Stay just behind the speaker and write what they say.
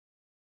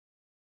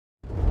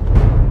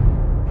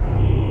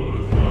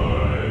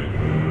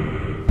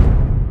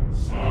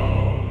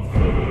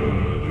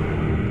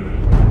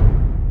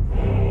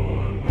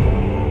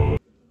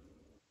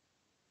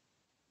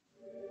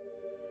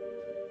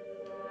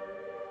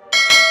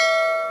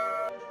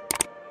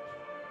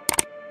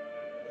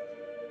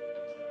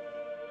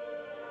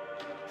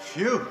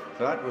Phew,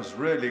 that was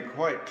really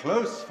quite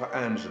close for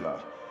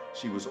Angela.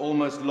 She was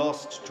almost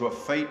lost to a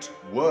fate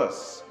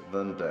worse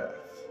than death.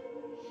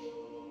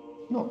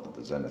 Not that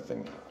there's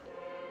anything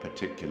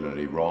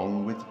particularly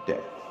wrong with death.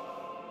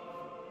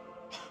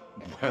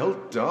 Well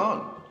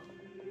done.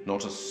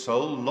 Not a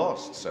soul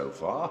lost so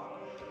far.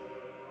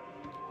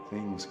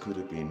 Things could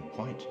have been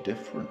quite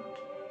different.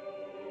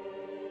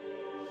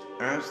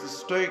 As the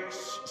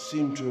stakes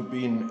seem to have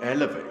been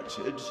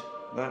elevated,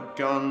 that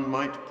gun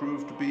might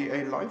prove to be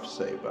a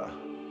lifesaver.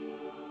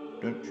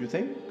 Don't you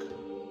think?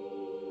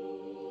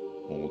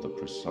 Or the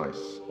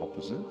precise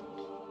opposite?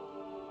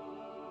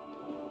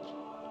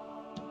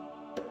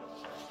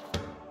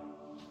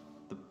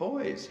 The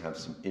boys have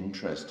some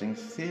interesting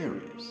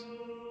theories.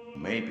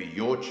 Maybe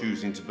you're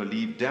choosing to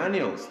believe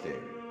Daniel's theory,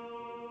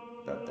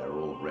 that they're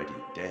already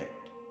dead.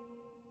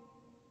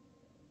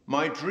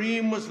 My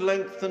dream was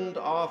lengthened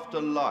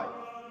after life.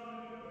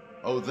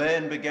 Oh,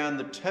 then began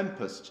the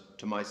tempest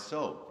to my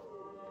soul.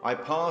 I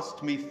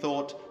passed,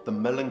 methought, the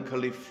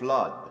melancholy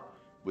flood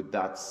with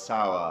that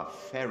sour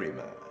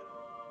ferryman,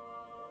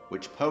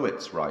 which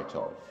poets write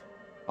of,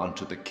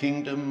 unto the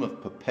kingdom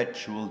of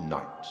perpetual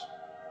night.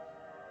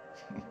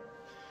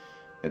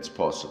 It's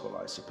possible,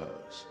 I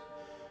suppose.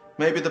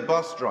 Maybe the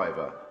bus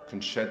driver can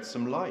shed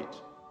some light.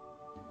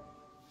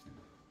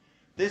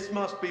 This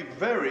must be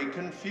very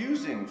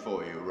confusing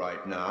for you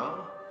right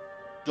now.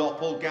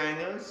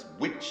 Doppelgangers,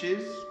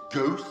 witches,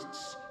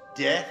 ghosts,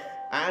 death,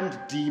 and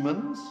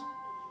demons.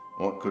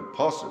 What could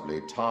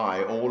possibly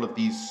tie all of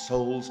these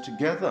souls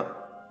together?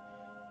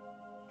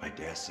 I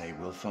dare say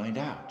we'll find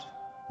out.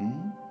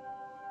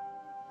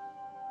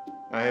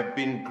 I have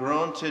been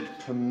granted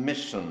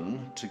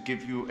permission to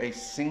give you a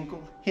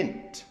single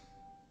hint.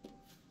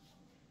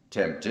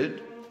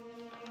 Tempted?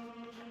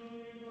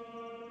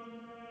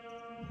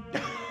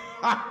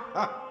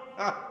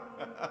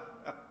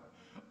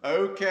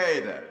 Okay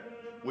then.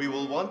 We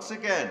will once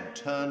again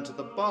turn to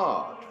the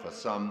bard for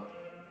some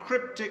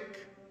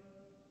cryptic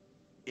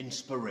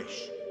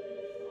inspiration.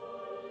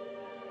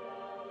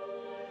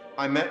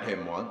 I met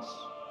him once,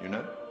 you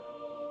know.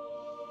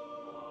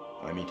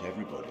 I meet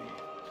everybody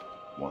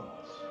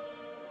once.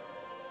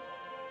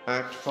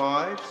 Act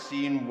 5,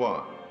 Scene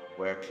 1,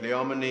 where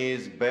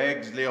Cleomenes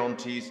begs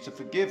Leontes to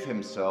forgive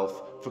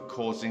himself for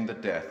causing the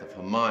death of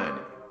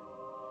Hermione.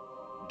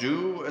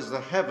 Do as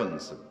the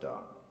heavens have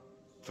done.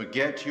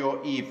 Forget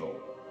your evil.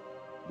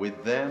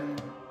 With them,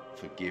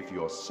 forgive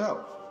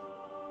yourself.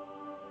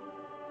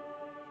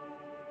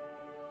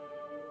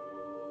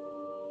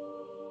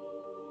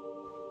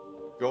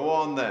 Go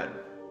on then.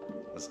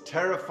 As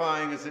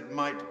terrifying as it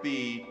might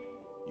be,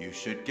 you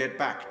should get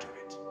back to it.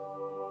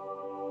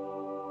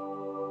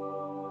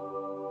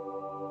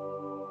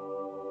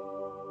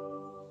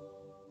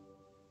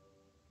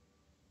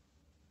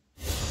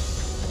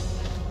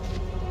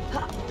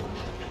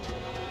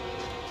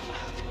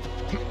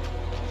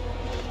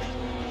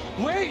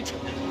 Wait!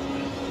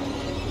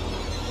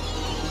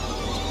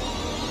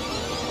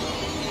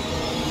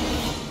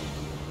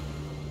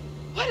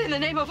 What in the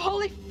name of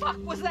holy fuck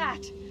was that?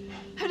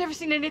 I've never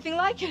seen anything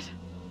like it.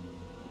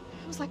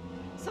 It was like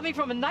something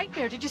from a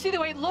nightmare. Did you see the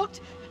way it looked?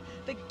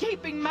 The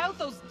gaping mouth,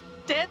 those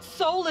dead,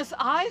 soulless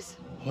eyes?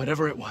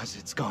 Whatever it was,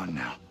 it's gone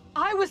now.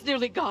 I was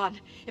nearly gone.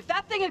 If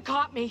that thing had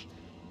caught me,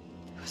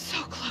 it was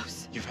so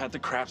close. You've had the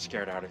crap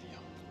scared out of you.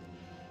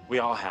 We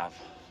all have.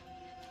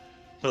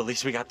 But at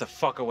least we got the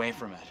fuck away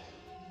from it.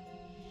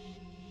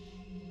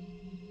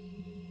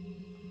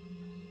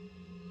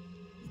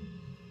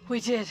 We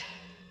did.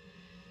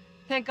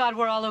 Thank God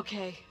we're all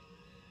okay.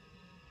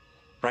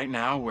 Right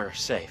now, we're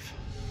safe.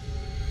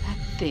 That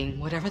thing,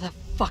 whatever the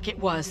fuck it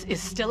was, is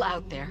still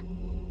out there.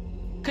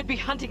 Could be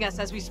hunting us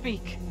as we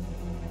speak.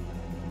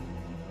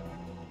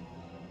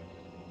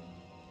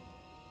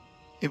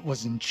 It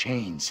was in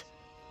chains.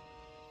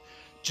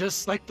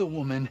 Just like the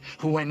woman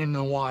who went in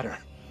the water.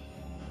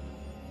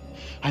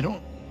 I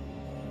don't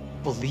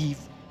believe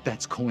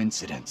that's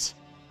coincidence.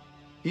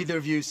 Either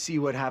of you see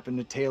what happened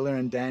to Taylor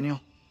and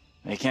Daniel?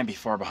 They can't be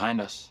far behind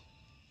us.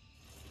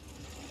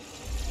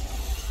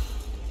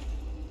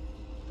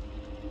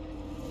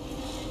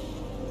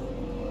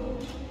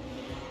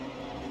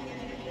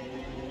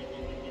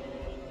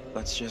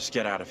 Let's just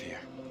get out of here.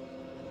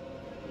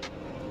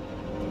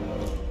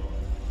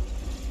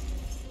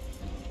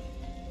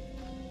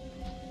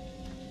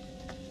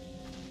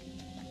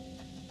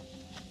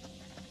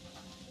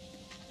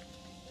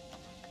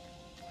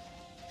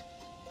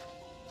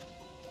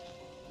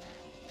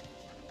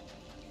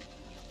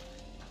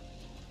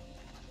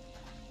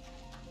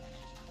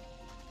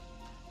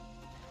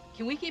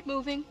 Can we keep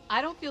moving?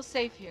 I don't feel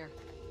safe here.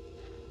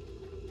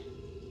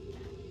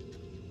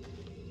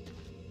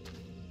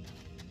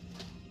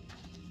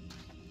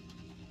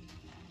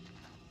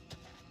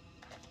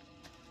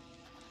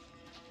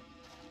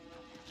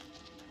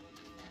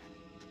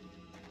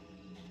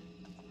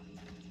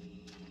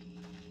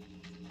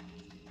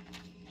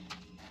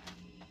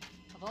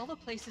 Of all the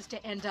places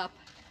to end up,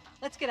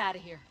 let's get out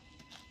of here.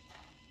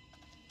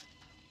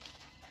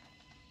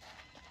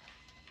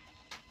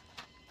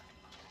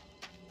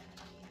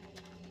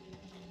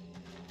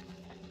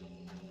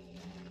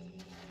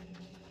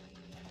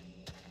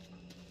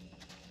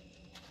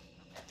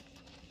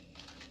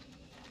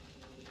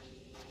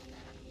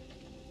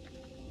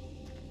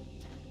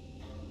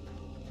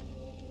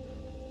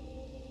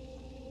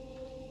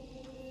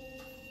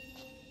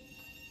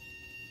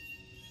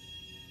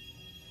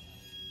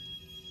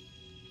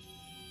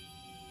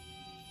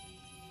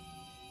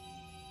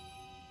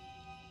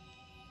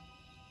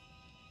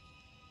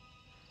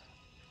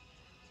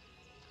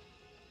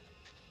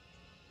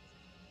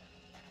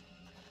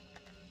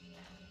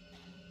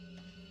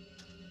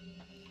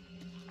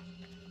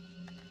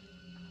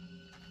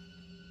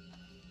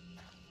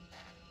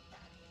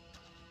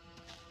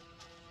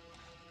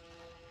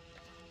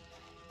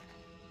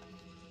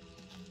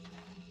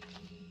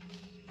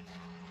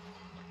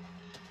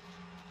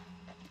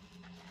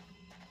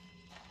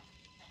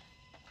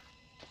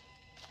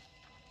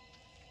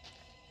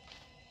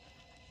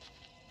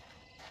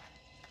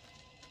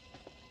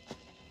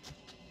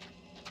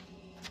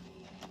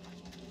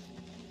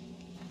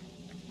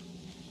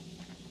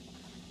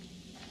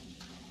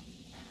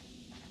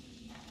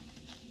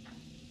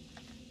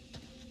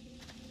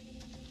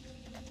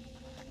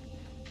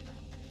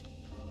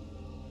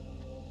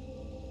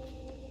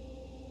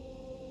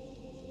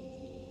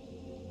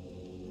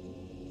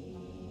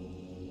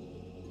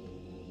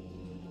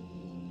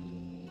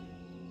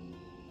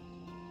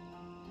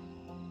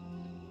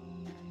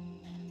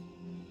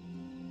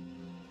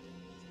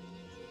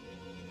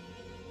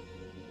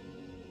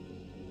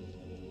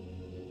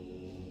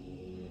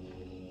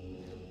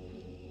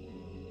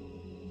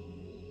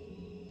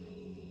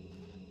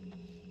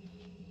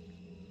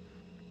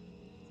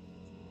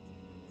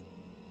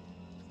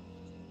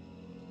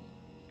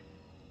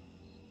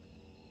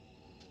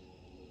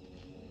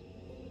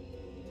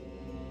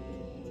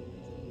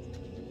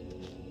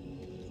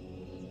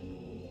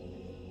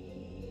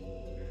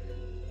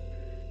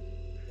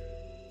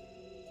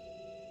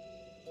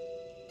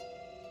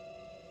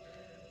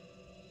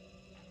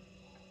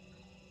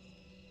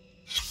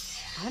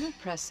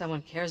 impressed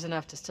someone cares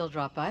enough to still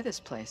drop by this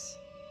place.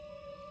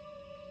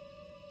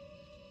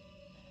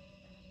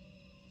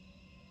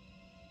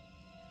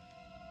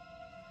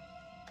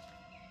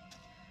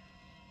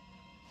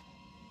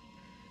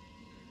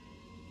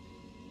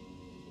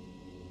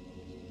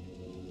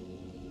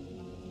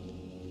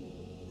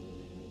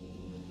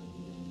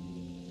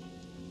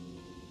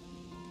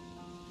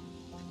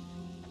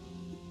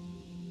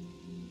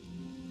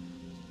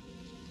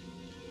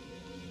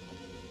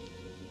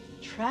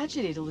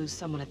 Tragedy to lose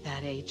someone at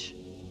that age.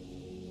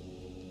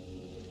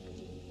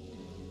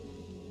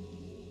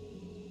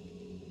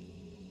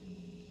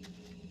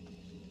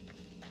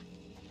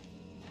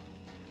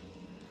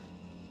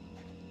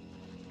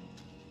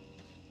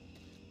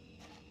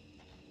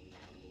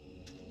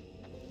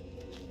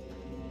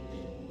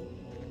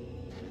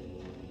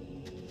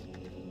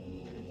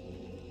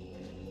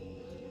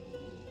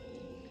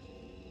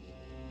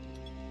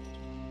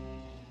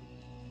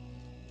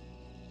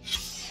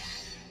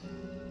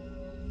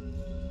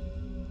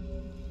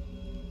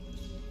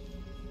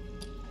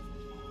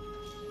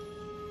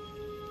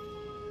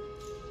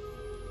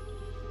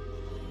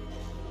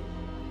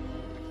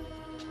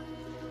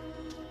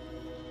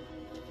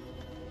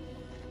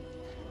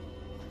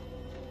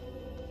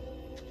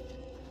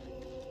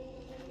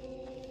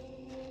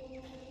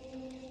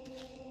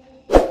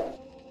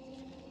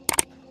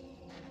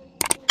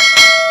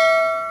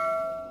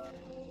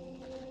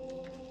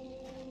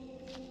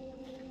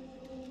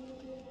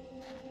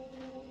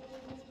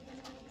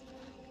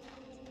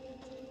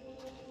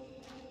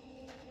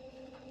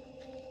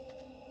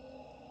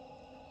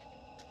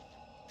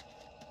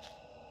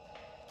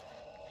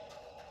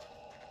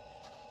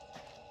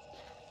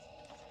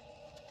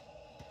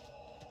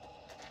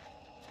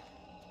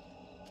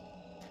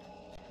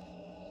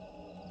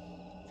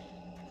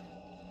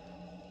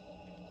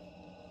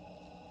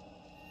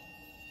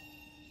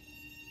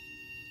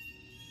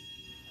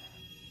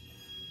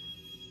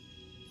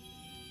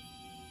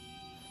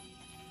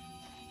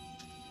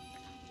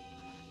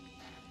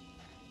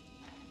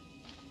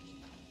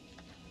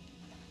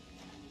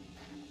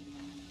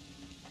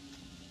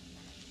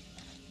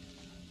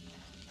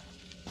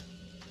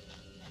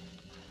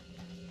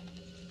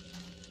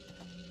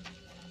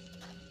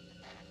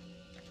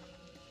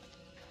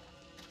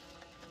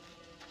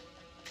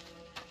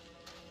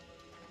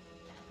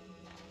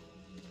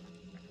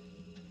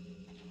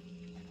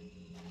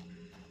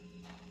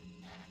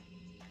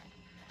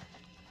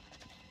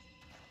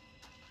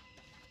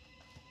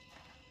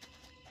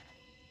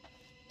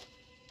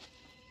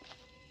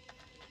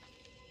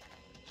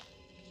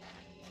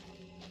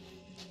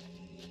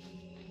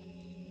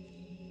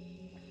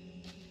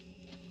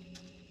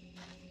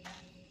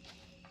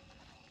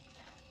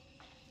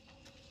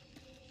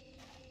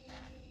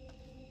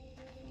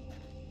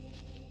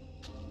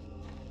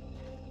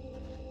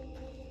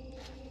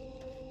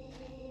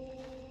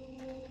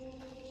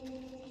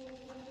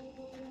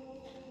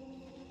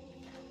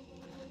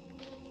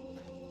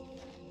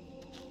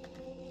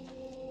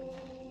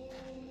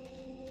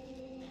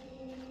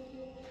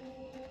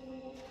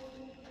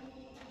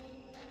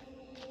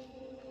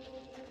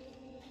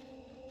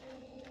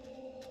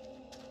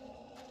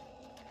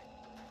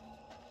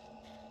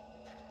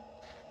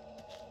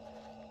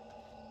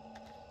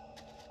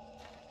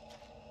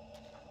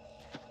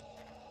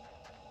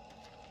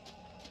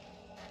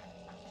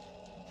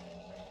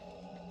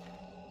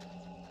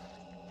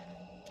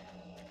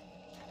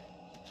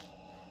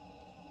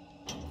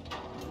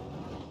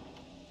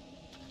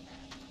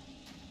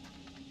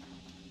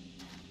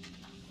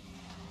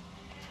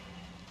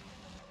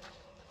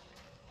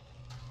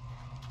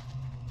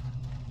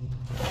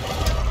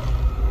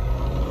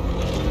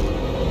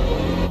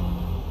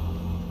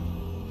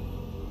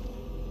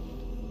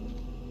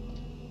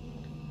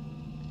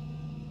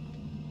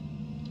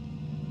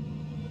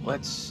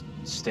 Let's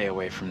stay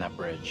away from that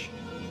bridge.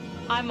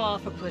 I'm all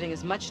for putting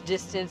as much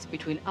distance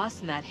between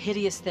us and that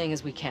hideous thing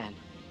as we can.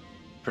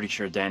 Pretty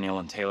sure Daniel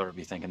and Taylor would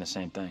be thinking the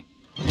same thing.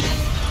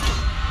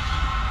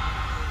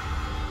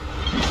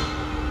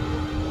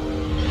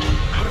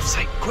 Out of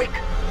sight, quick!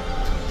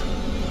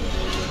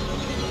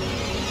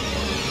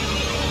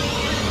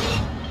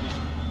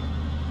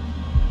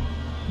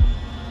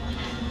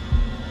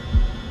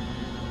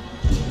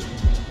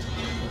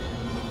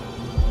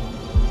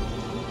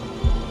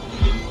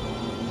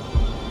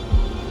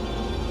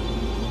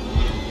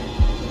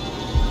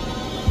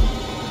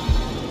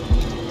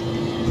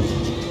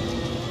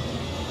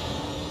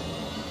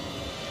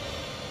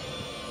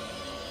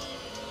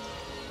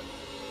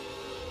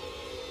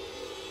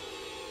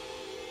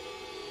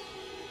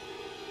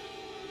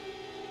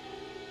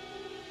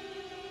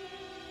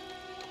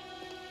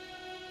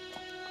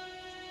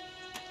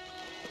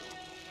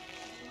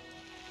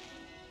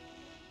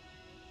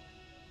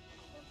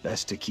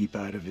 Best to keep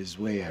out of his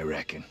way, I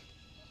reckon.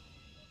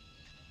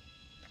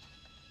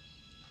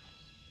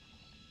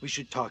 We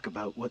should talk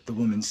about what the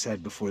woman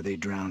said before they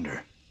drowned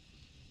her.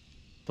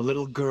 The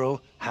little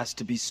girl has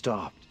to be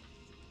stopped.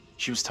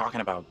 She was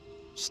talking about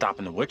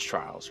stopping the witch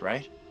trials,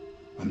 right?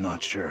 I'm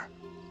not sure.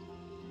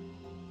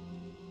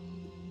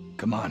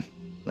 Come on,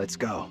 let's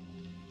go.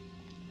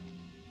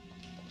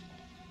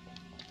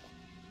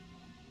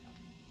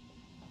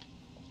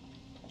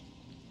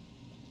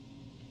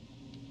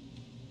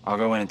 I'll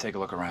go in and take a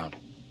look around.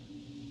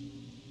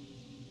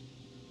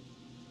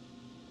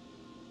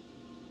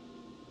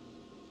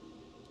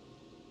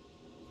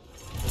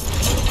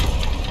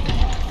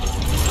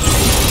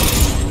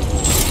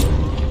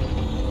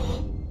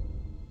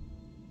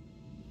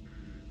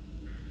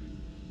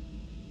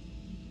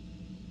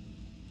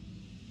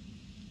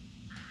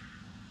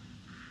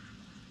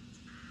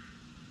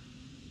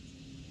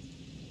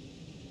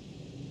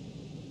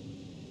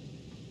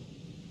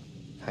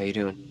 How you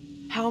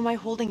doing? How am I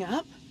holding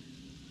up?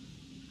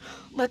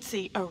 Let's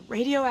see, a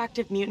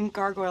radioactive mutant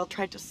gargoyle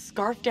tried to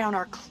scarf down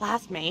our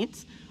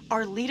classmates.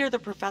 Our leader, the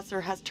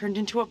professor, has turned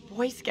into a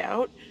Boy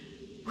Scout.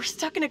 We're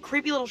stuck in a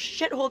creepy little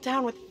shithole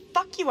town with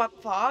fuck you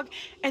up fog,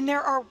 and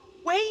there are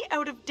way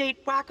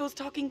out-of-date wackos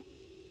talking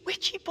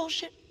witchy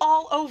bullshit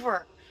all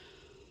over.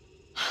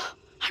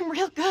 I'm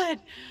real good.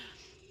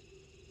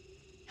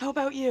 How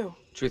about you?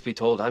 Truth be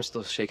told, I'm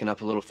still shaken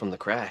up a little from the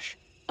crash.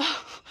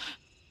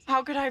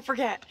 How could I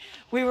forget?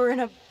 We were in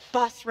a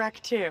bus wreck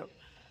too.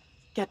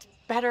 Gets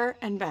better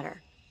and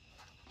better.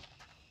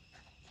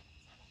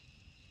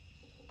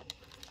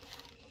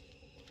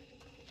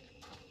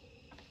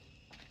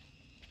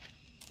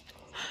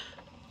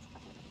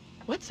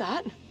 What's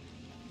that?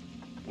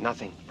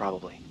 Nothing,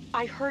 probably.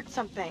 I heard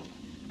something.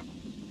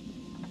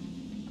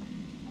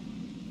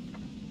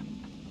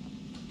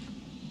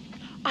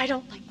 I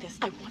don't like this.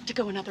 I want to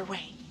go another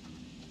way.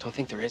 Don't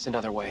think there is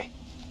another way.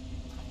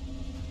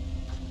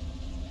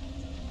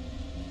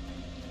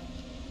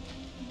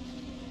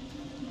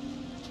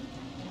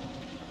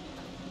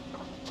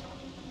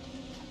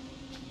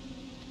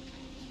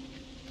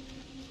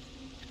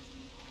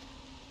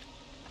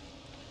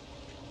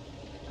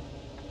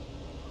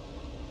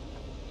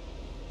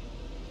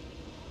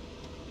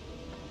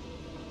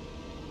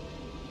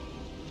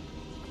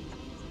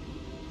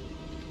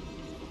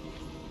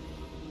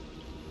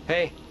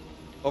 Hey,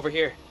 over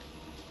here.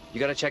 You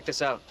gotta check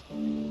this out.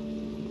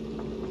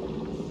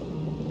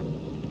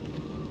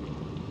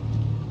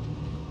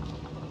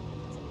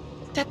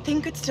 That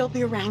thing could still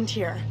be around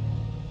here.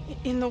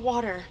 In the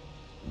water.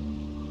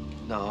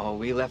 No,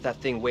 we left that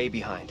thing way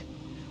behind.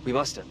 We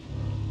must have.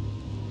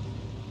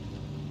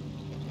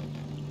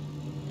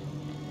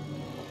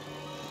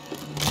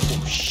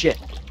 Oh, shit.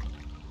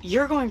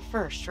 You're going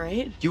first,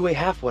 right? You weigh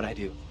half what I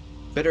do.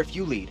 Better if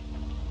you lead.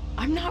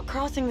 I'm not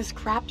crossing this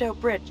crapped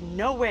out bridge.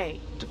 No way.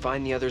 To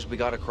find the others, we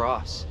gotta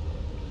cross.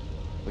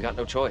 We got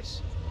no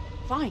choice.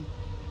 Fine.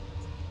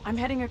 I'm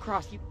heading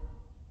across. You...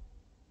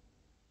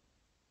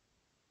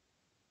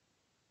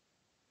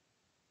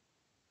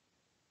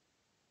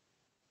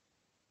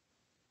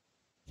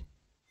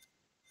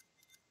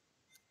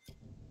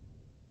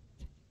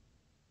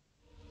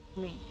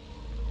 Me.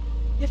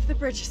 If the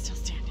bridge is still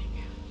standing.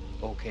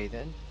 Okay,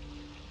 then.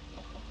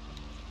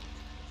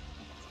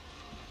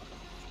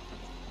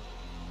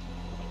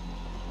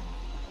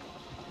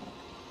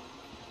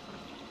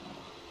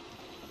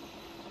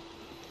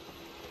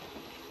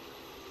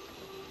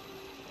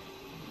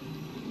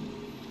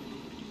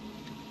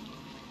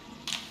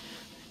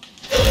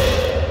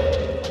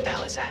 What the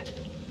hell is that?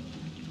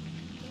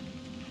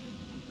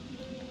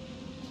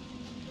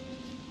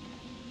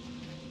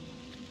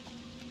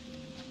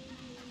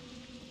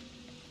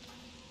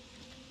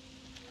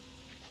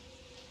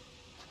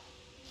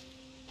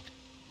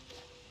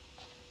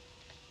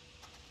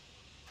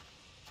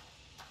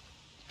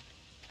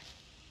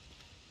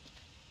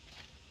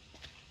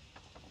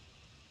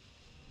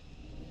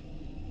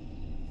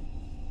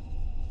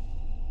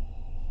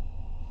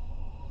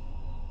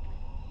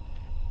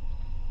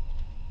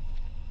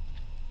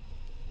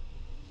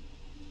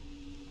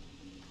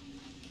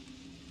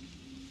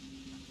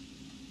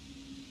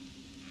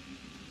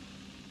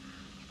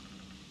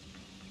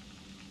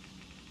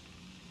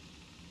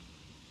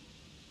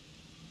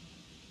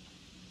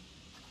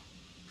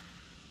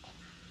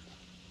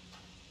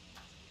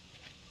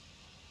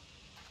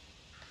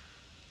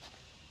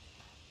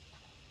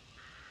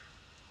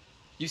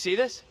 You see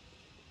this?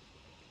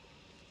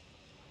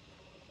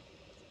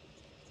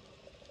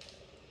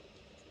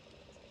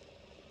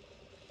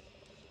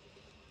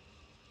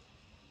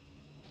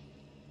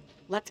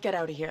 Let's get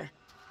out of here.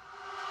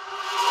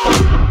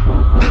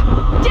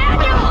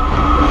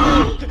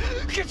 Daniel!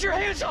 Get your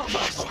hands off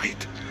us!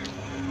 Quiet.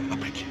 I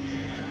beg you.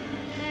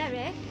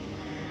 Mary?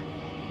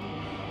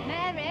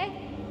 Mary?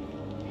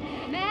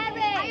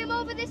 Mary! I am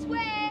over this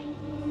way!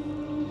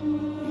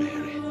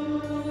 Mary,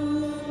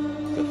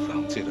 the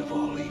fountain of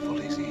all evil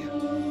is here.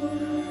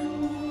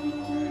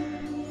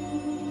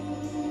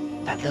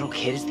 That little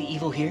kid is the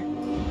evil here?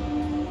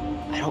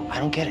 I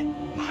don't get it.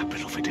 My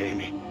beloved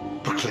Amy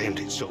proclaimed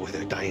it so with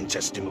her dying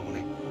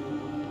testimony.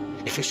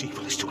 If this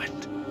evil is to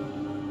end,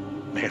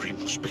 Mary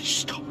must be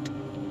stopped.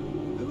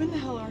 Who in the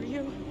hell are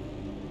you?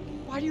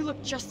 Why do you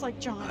look just like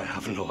John? I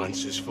have no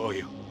answers for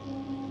you.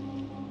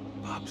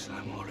 Perhaps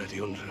I'm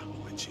already under a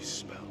witch's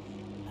spell.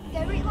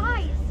 There it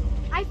lies!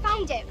 I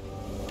found it!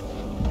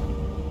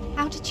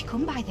 How did you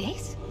come by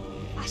this?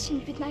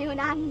 Fashioned with my own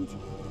hand.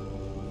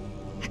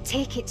 I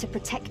take it to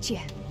protect you.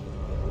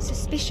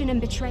 Suspicion and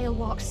betrayal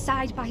walk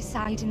side by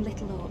side in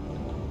Little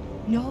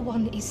Hope. No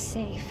one is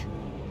safe.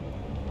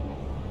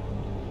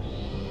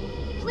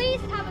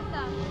 Please,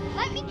 Tabitha,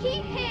 let me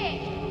keep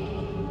here.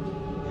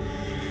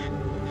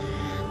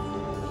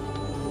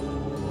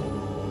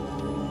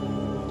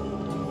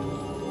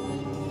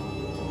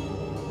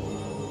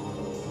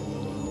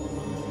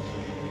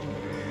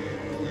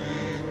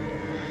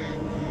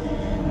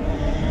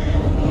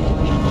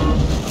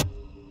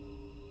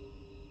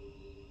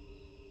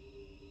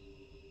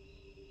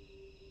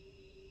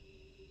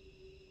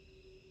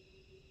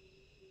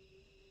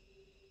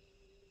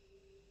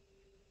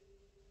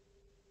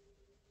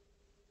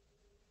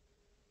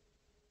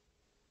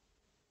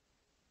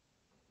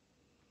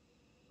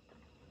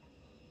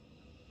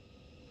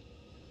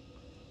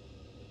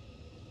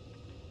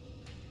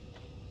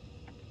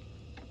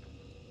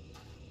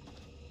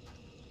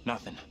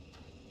 Nothing.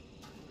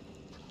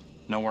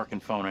 No working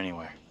phone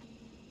anywhere.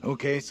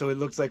 Okay, so it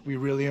looks like we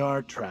really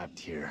are trapped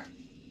here.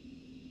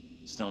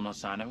 Still no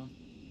sign of him?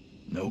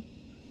 Nope.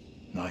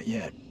 Not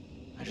yet.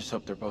 I just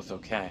hope they're both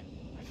okay.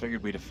 I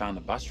figured we'd have found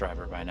the bus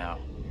driver by now.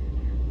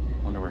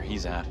 Wonder where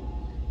he's at.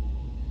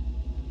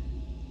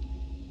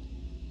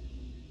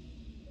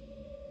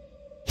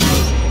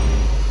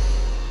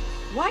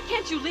 Why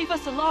can't you leave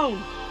us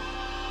alone?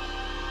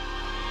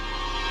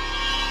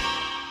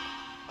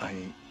 I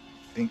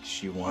think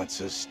she wants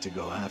us to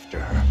go after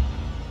her.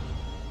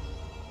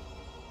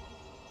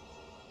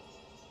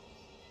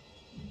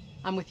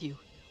 I'm with you.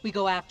 We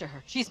go after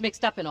her. She's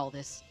mixed up in all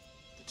this.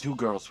 The two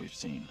girls we've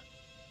seen.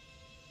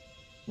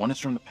 One is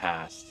from the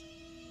past.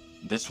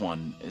 This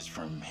one is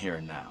from here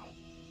and now.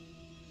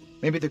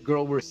 Maybe the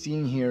girl we're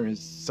seeing here is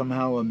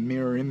somehow a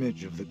mirror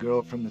image of the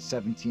girl from the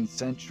 17th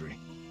century.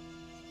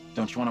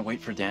 Don't you want to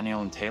wait for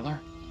Daniel and Taylor?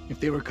 If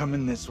they were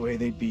coming this way,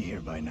 they'd be here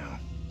by now.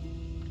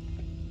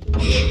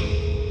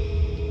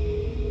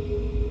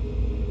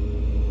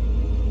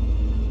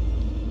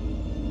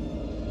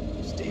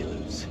 Stay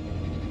loose.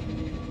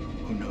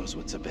 Who knows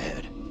what's up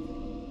ahead?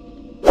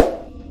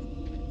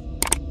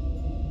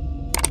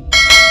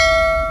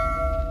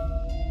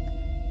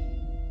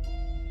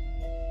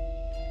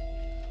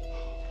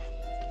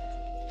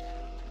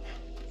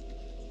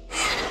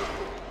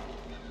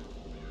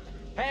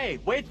 Hey,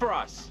 wait for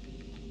us!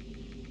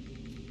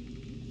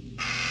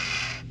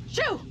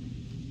 Shoo!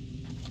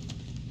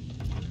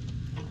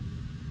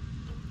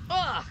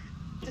 Ugh!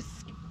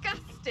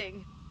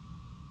 Disgusting!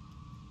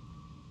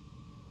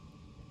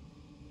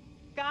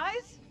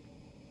 Guys?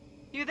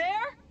 You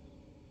there?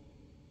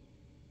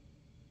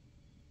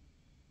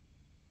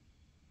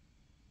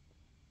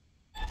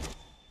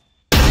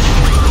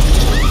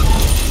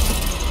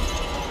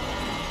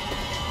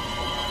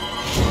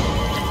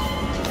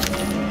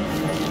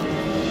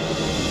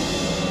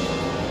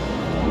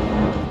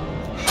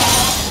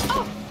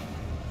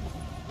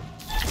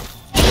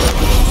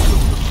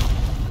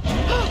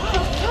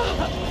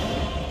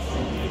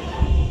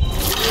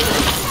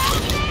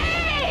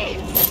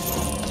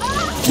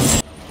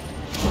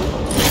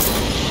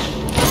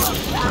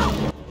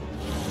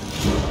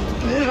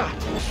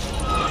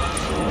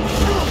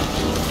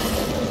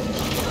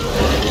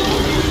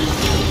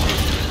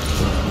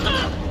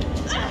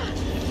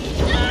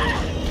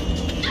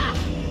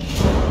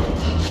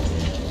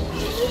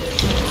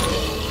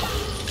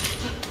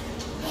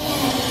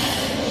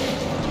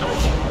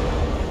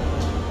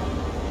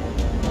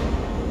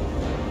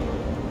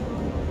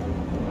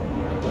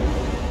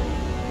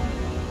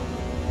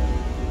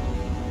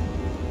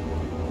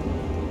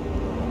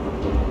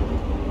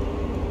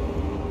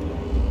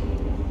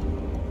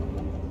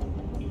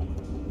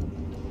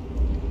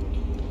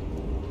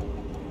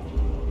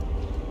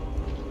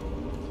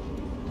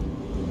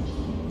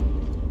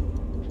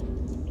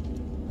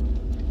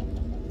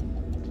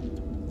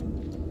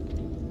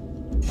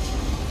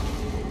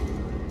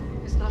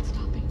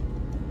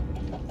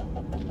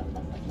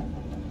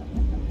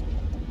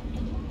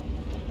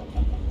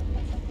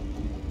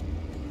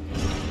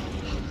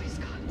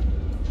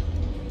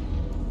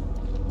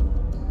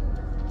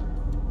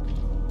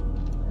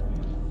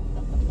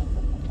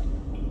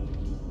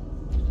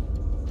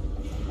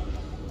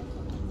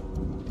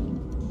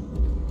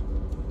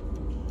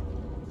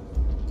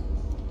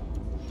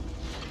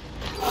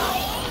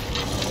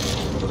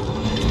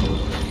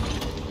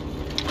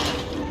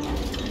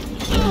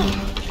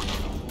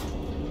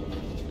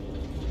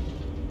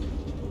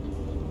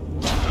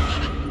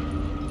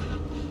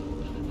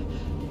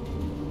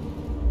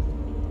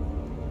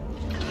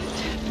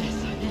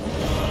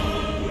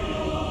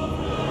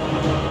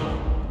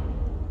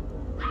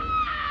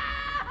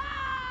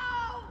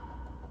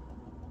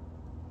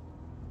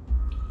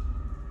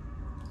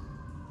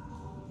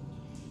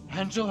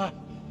 Angela!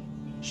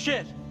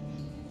 Shit!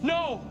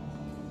 No!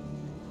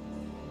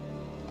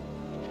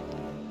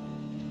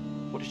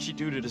 What did she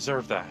do to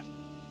deserve that?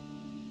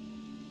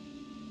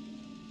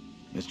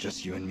 It's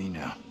just you and me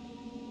now.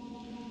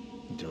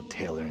 Until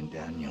Taylor and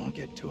Daniel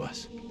get to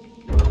us.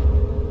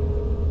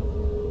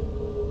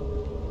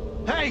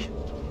 Hey!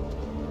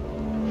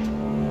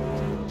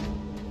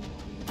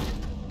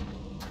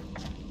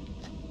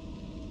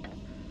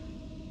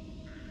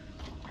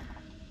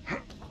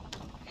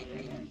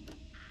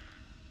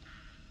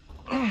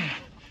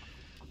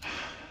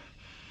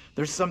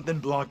 There's something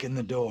blocking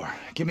the door.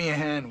 Give me a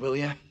hand, will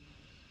ya?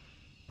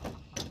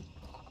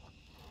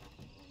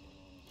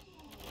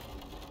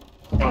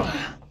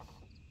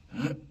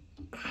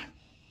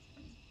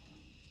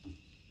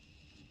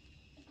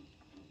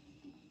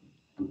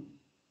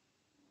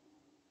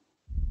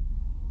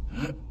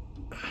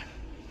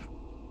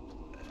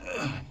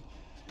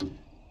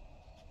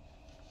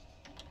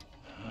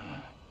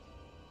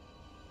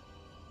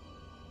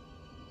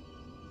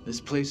 This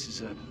place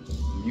is a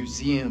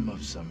museum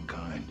of some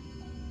kind.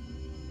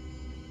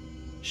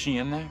 She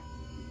in there?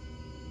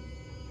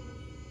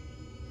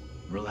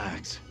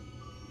 Relax.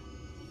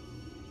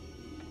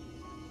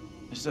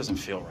 This doesn't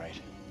feel right.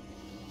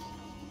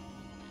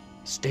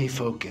 Stay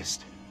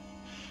focused.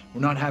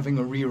 We're not having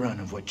a rerun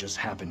of what just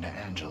happened to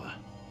Angela.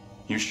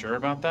 You sure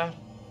about that?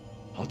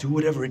 I'll do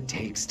whatever it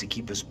takes to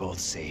keep us both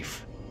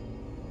safe.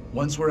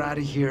 Once we're out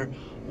of here,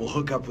 we'll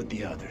hook up with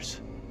the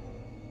others.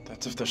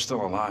 That's if they're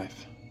still alive.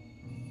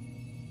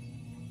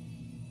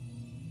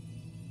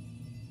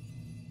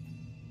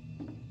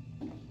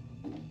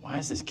 Why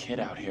is this kid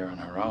out here on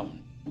her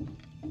own?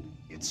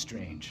 It's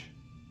strange.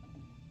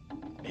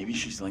 Maybe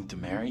she's linked to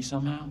Mary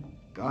somehow?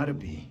 Gotta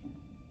be.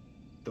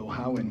 Though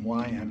how and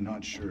why, I'm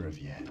not sure of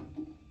yet.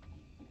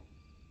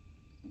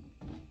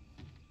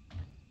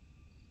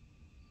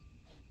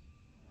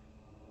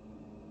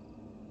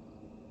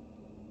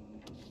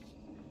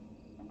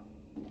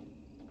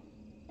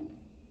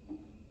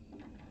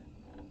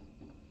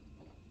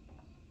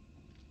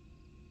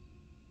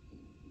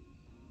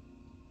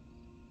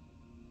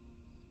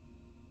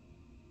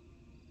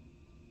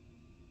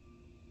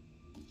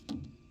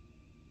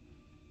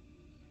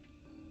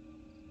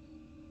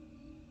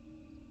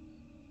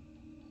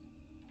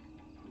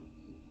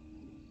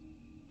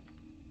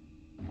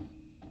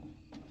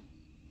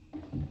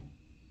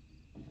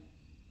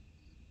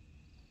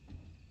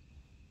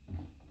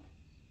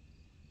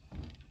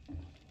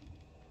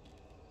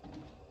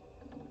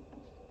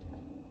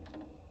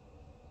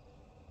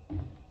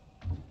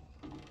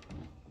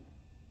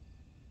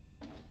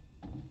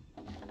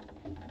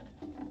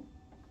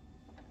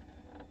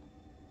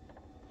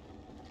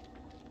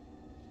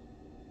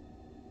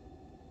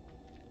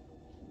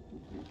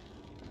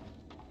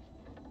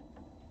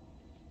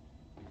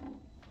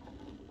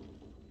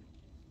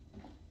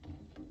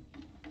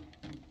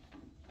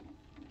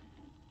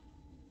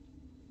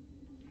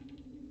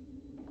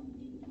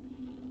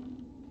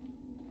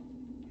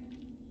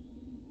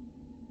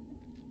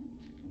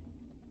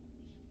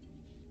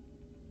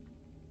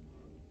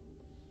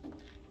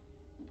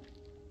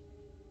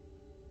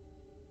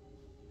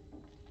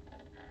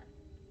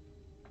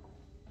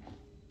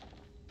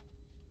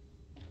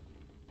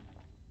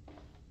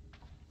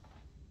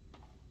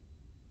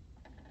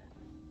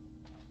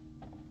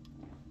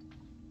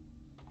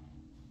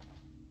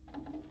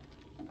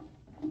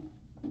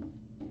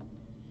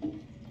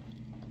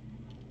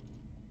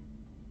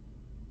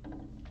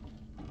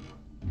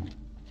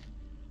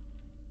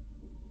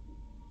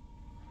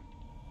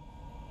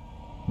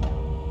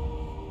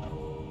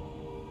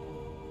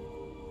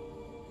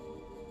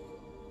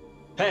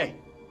 Hey,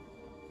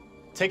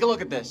 take a look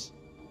at this.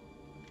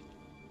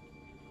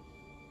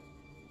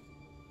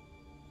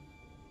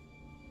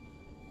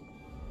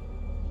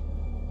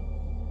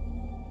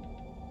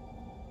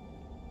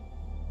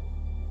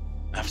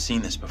 I've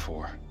seen this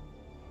before.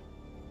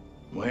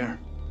 Where?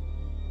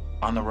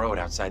 On the road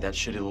outside that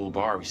shitty little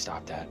bar we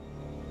stopped at.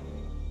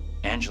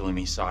 Angela and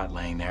me saw it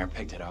laying there,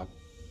 picked it up.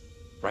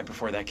 Right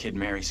before that kid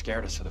Mary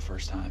scared us for the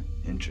first time.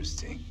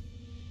 Interesting.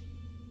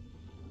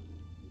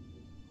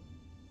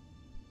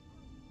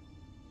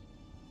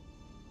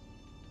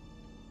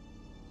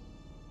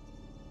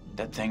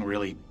 That thing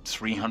really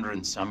 300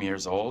 and some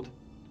years old?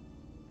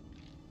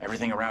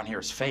 Everything around here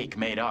is fake,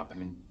 made up. I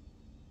mean,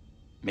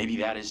 maybe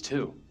that is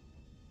too.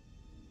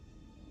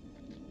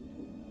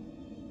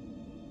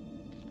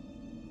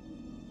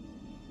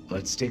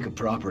 Let's take a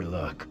proper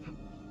look.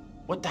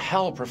 What the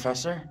hell,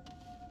 Professor?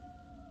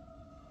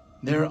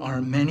 There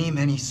are many,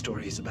 many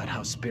stories about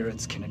how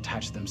spirits can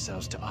attach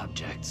themselves to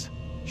objects.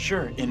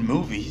 Sure, in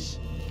movies.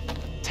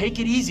 Take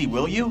it easy,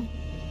 will you?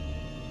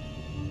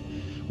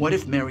 What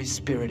if Mary's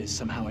spirit is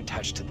somehow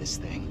attached to this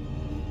thing?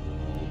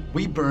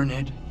 We burn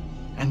it,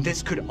 and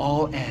this could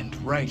all end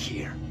right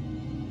here.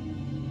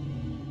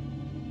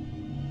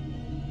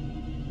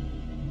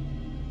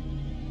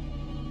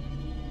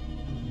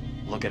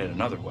 Look at it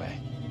another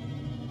way.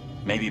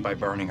 Maybe by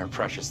burning her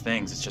precious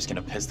things, it's just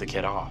gonna piss the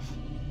kid off.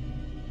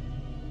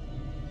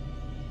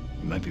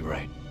 You might be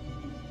right.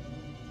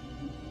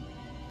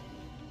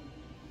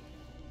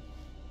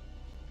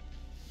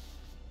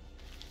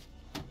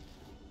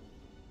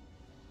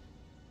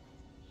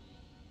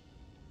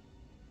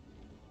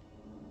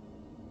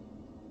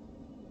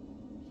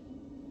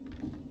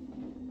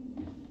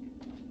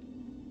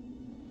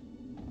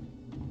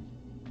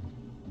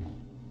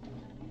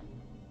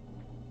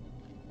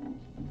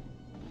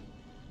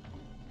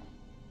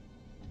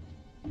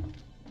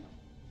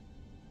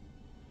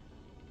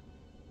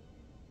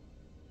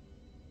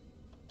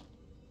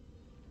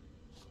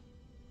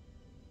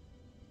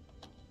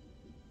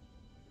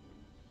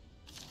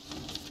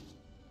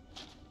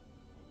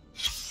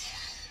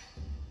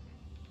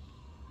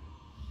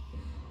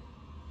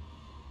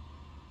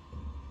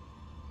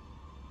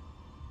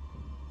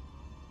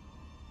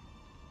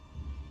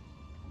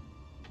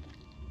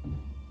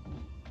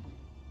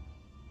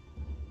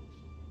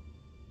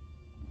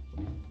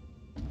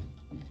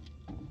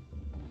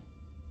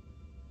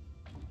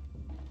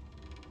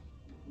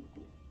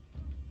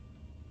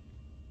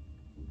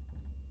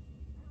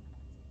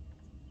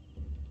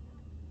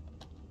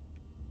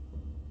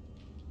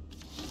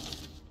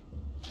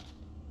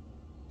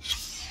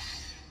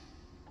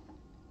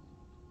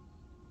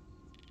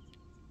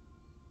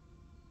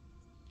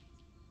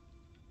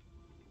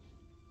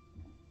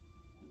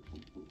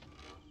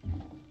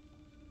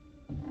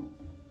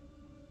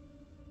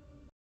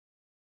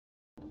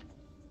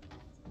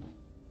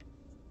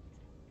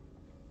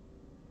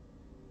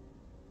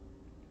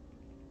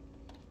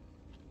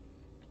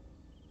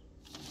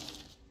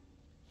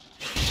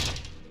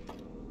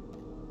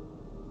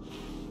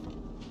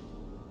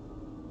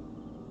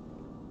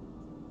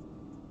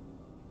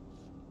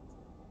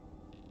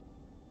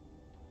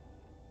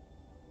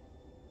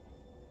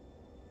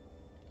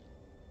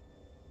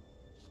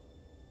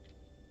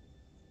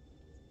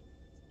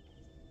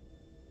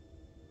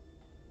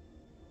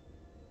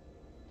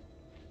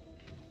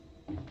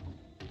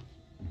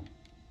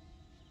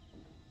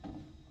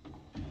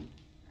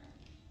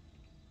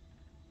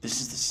 This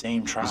is the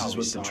same trial This is we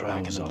what saw the trial back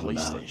in was the all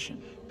police about.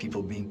 station.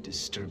 People being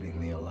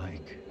disturbingly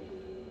alike.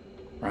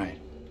 Right.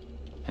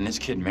 And this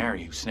kid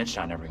Mary, who snitched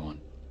on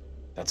everyone.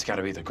 That's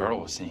gotta be the girl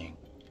we're seeing.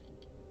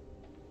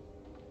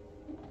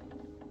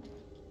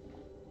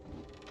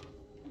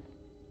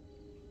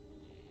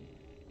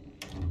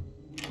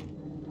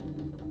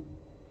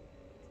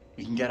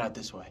 We can get out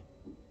this way.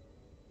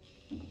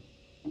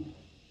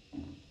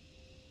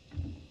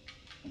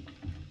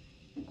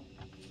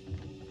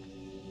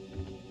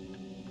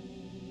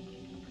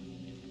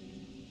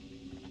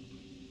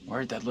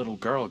 Where'd that little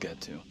girl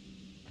get to?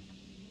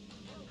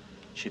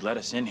 She let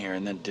us in here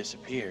and then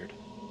disappeared.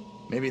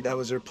 Maybe that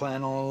was her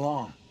plan all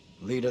along.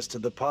 Lead us to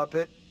the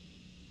puppet.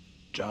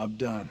 Job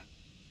done.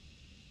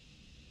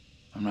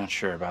 I'm not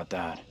sure about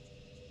that.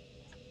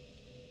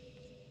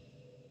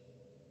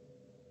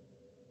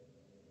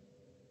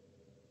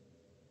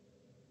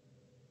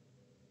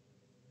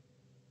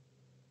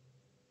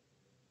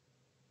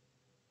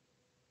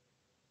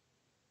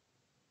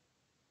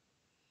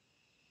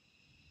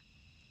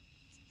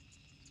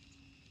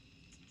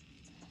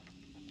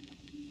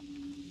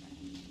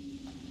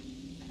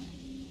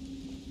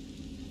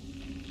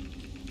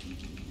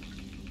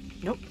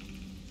 Nope.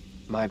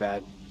 My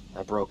bad.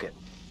 I broke it.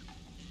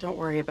 Don't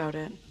worry about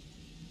it.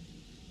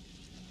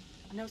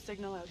 No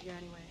signal out here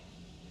anyway.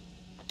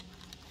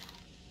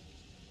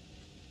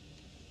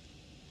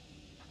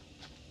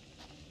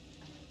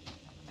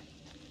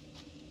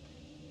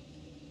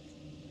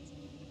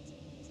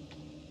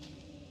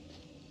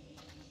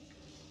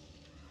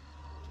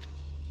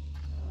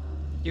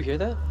 You hear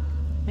that?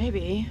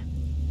 Maybe.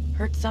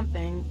 Heard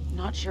something,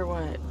 not sure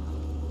what.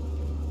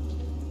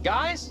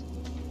 Guys?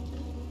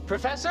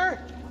 Professor?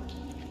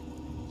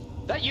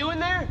 That you in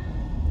there?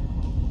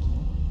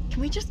 Can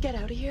we just get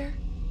out of here?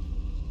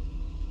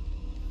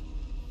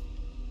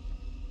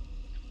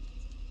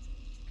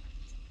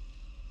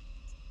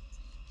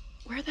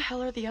 Where the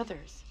hell are the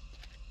others?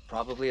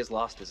 Probably as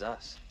lost as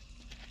us.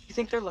 You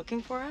think they're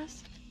looking for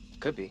us?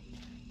 Could be.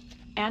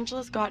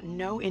 Angela's got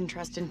no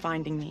interest in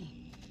finding me.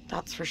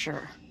 That's for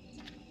sure.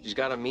 She's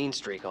got a mean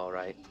streak, all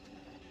right.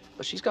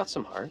 But she's got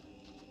some heart.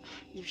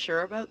 You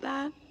sure about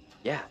that?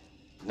 Yeah.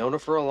 Known her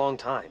for a long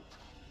time.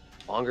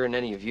 Longer than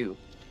any of you.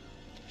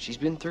 She's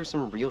been through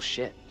some real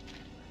shit.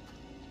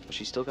 But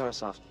she's still got a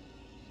soft...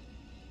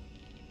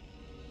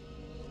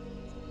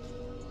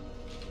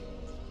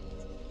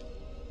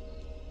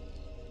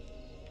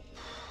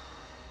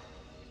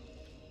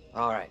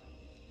 All right.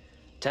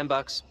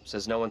 $10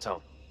 says no one's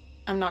home.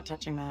 I'm not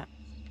touching that.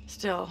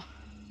 Still,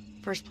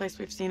 first place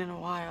we've seen in a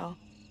while.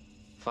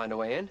 Find a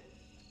way in?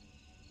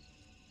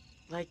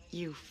 Like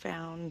you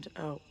found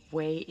a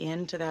way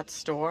into that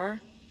store?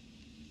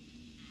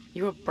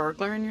 You a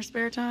burglar in your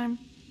spare time?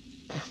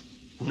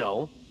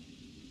 No.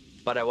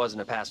 But I was in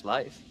a past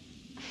life.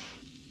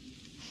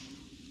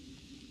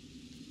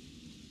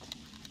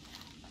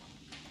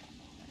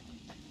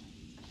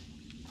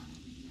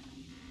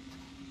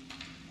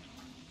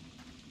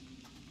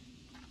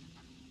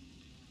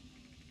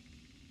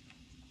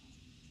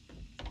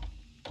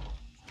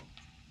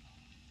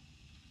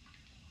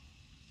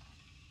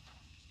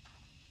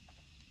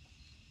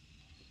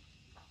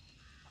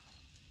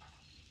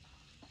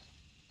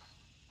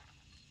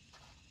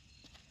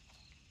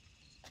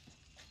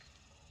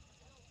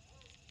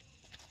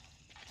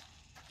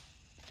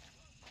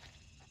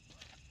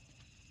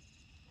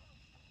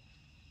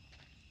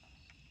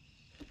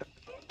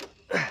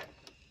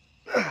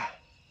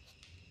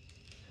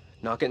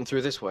 Not getting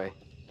through this way.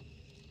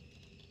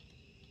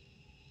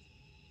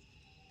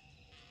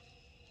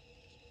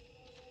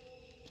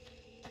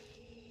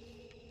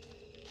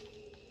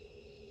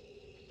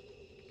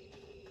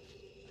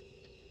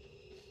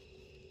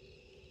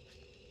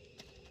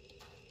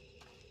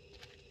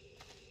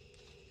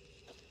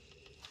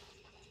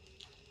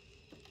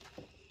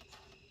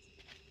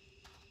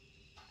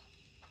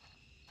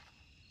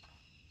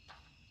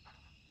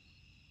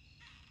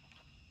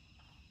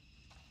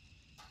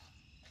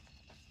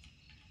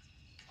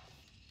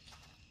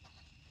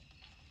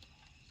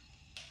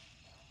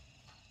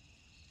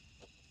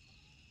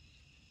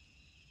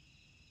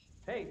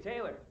 Hey,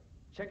 Taylor,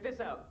 check this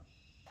out.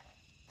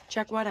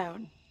 Check what out?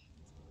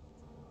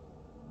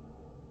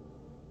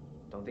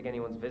 Don't think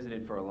anyone's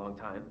visited for a long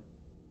time.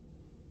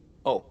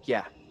 Oh,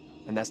 yeah.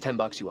 And that's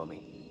 $10 you owe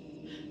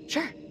me.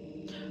 Sure.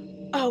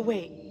 Oh,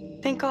 wait.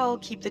 Think I'll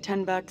keep the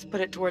 $10,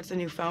 put it towards the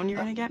new phone you're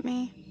gonna get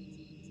me?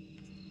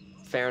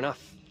 Fair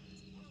enough.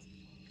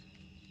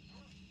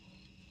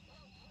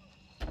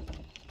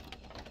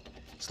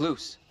 It's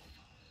loose.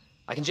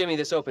 I can jimmy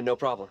this open, no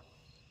problem.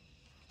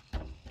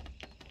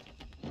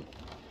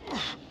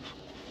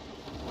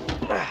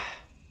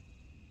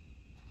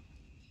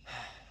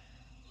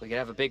 We could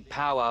have a big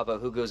powwow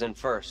about who goes in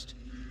first.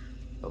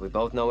 But we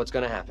both know what's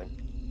gonna happen.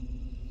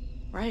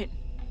 Right.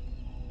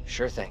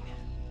 Sure thing.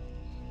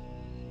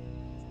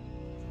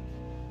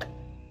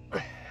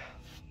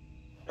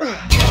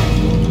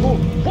 Oh,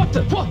 what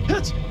the? What?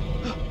 That's...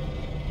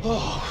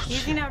 Oh.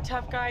 Easy now,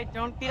 tough guy.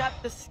 Don't beat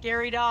up the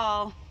scary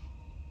doll.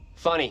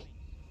 Funny.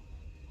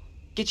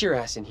 Get your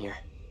ass in here.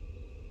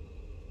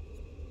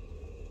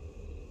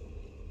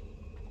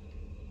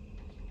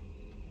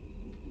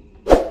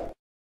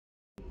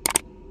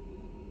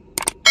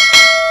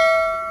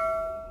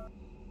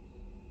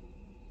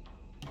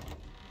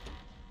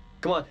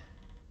 Come on,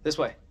 this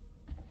way.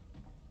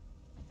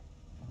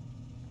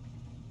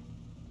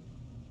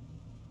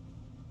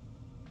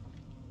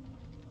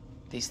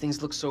 These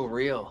things look so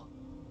real.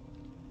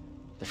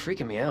 They're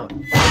freaking me out.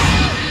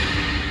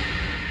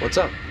 What's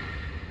up?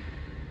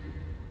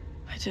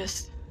 I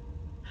just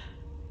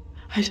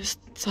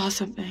saw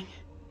something.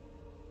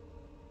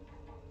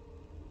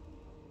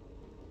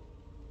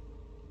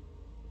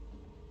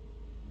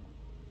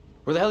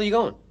 Where the hell are you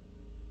going?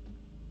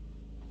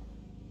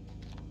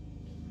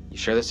 You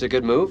sure this is a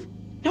good move?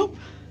 Nope.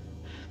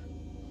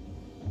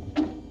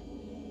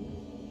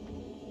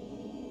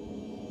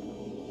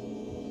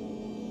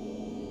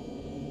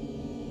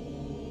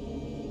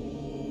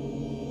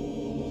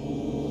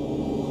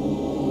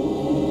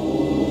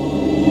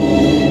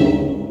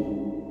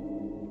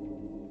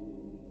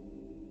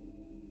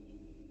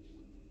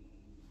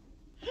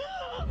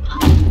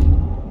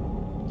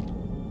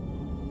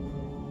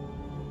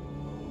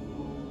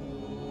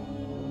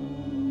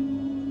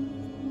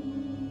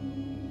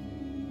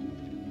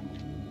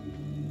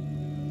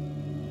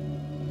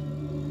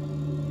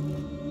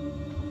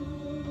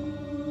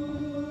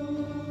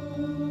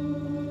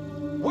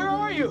 Where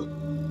are you?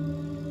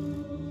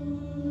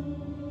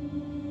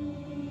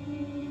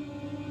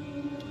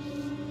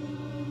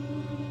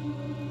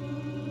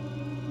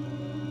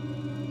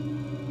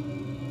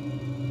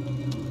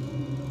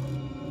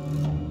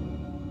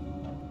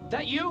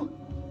 That you?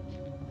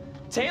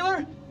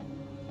 Taylor?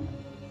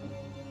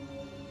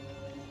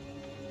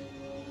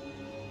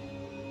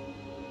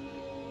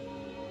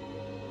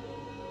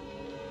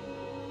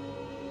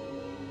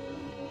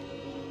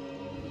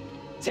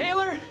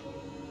 Taylor?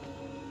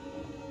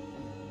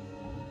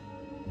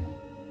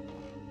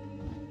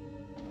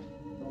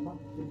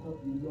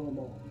 Help you no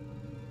more.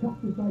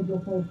 Cast aside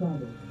your false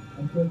idols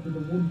and turn to the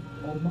one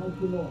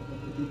almighty Lord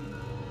of the deep.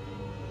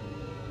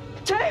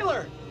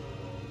 Taylor!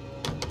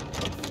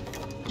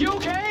 You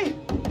okay?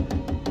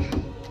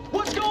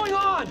 What's going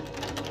on?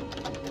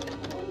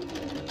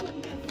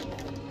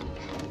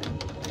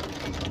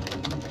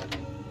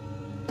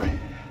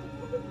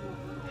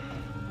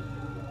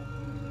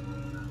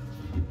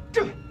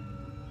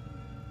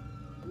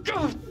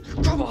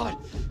 Come on!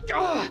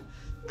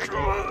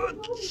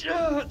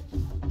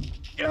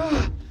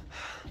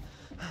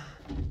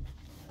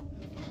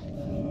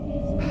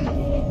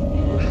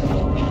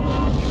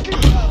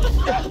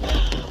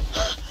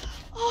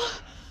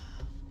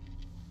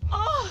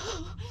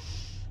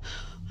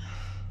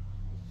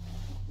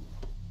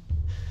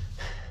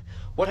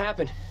 What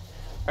happened?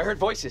 I heard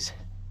voices.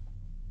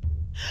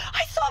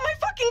 I saw my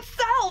fucking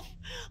self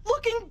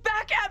looking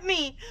back at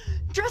me,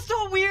 dressed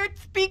all weird,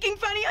 speaking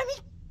funny. I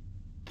mean,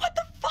 what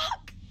the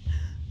fuck?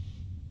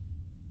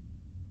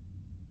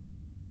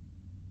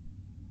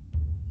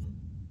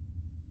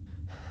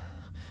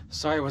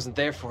 Sorry I wasn't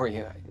there for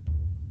you.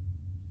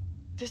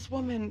 This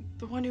woman,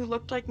 the one who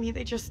looked like me,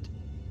 they just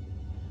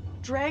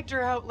dragged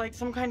her out like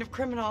some kind of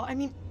criminal. I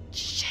mean,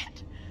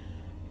 shit.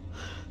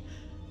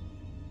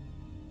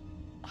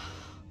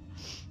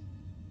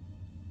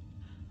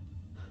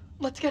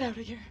 Let's get out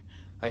of here.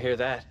 I hear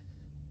that.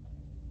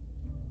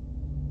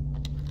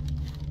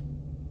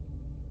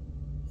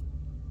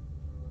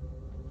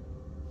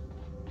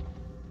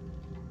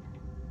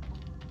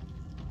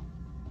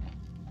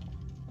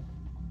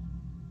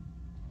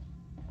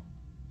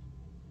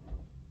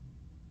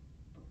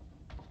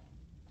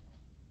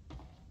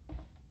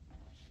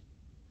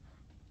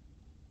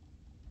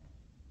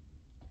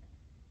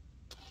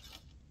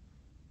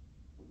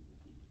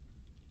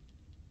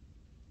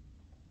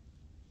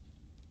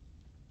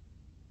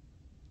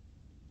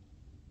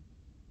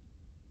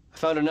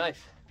 Found a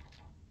knife.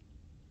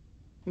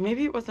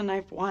 Maybe it was a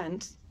knife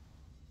once,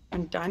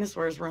 when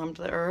dinosaurs roamed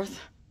the earth.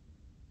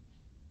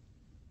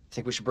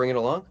 Think we should bring it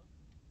along?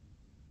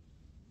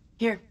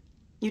 Here,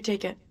 you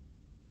take it.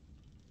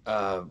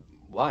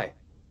 Why?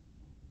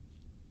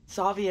 It's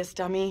obvious,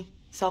 dummy.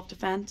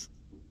 Self-defense.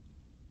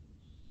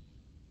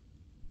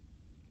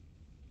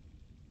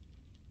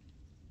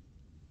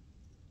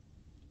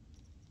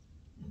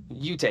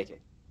 You take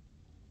it.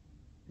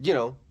 You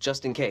know,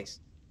 just in case.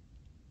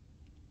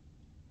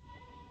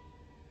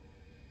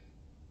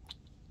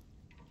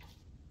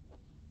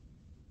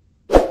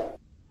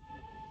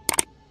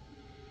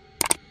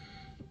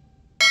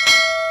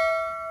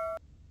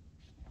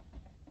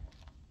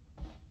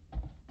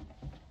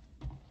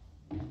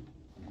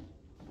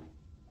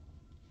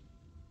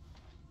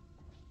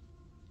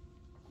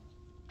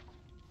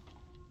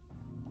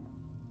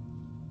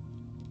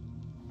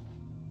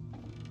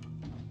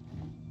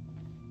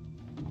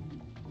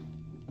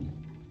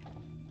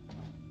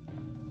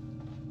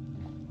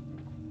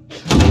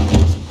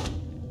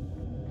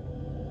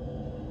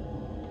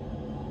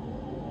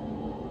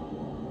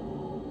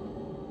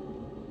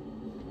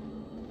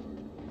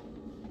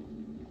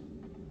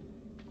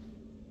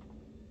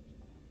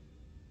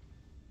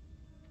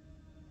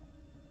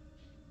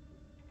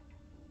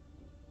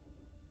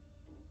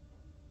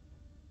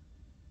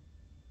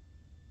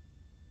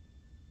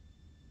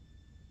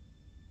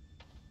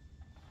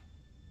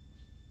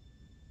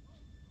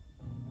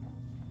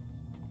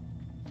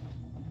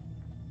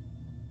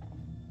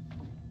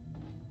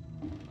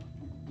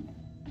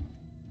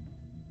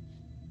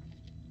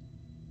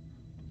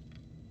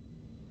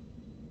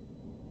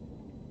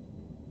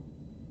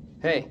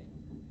 Hey,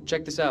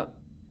 check this out.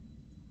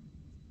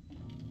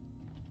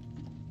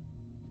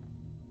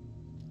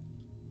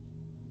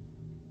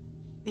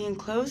 The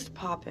enclosed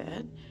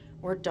poppet,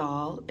 or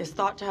doll, is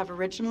thought to have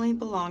originally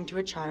belonged to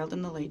a child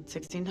in the late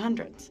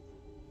 1600s.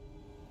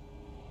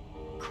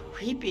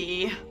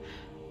 Creepy.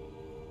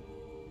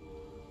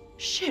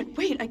 Shit,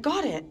 wait, I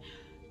got it.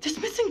 This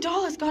missing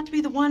doll has got to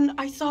be the one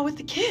I saw with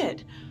the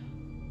kid.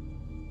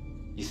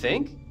 You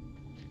think?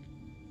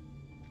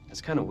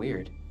 That's kind of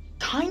weird.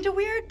 Kinda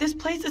weird? This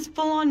place is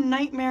full-on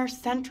Nightmare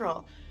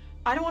Central.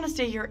 I don't want to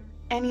stay here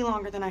any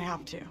longer than I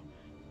have to.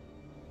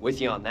 With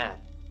you on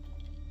that.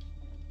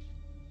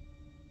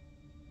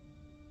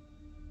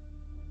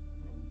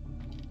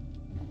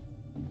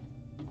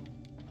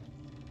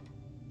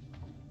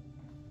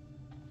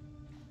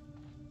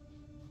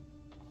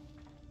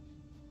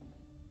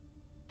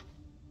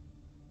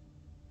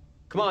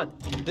 Come on,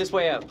 this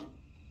way out.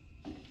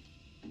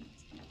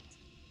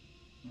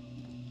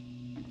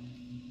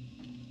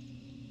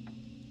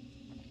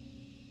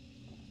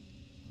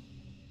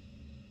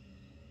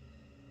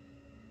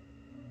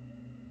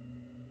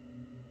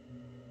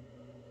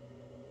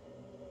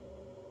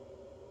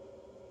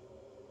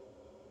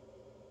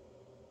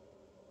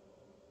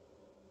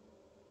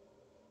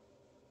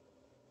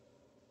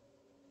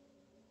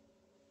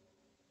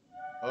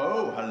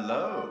 Oh,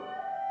 hello.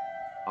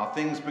 Are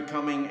things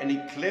becoming any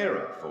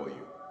clearer for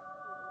you?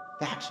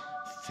 That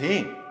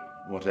thing,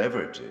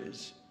 whatever it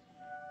is,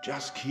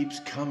 just keeps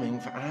coming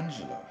for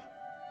Angela.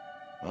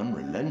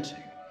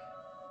 Unrelenting.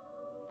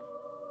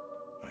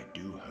 I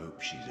do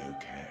hope she's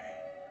okay.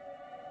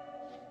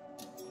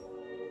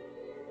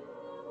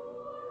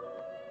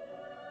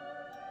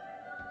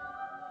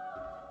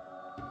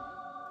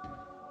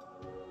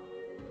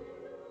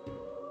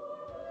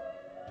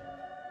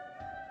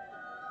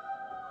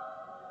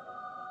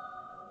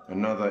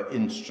 Another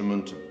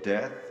instrument of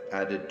death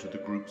added to the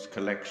group's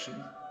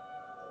collection.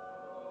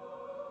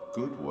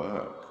 Good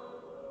work.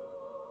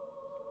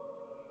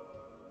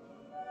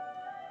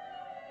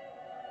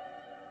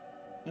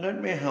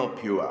 Let me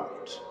help you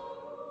out.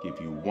 Give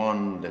you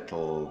one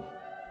little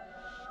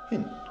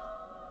hint.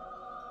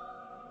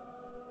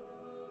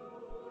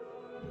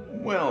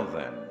 Well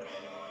then,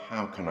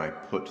 how can I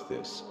put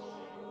this?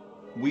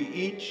 We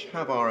each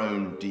have our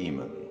own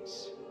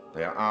demons.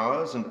 They are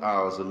ours and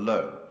ours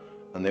alone,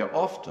 and they are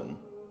often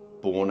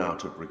born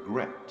out of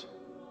regret.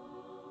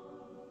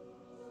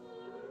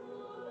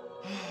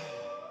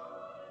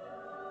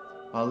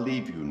 I'll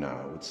leave you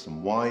now with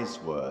some wise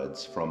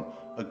words from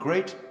a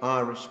great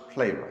Irish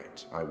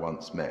playwright I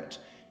once met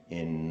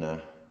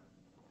in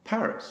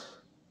Paris,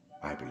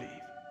 I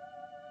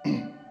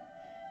believe.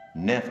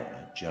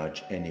 Never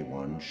judge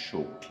anyone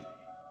shortly.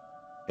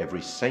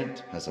 Every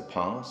saint has a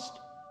past,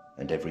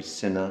 and every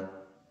sinner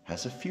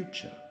has a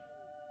future.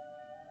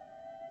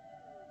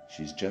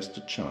 She's just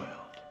a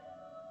child.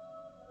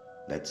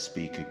 Let's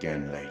speak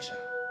again later.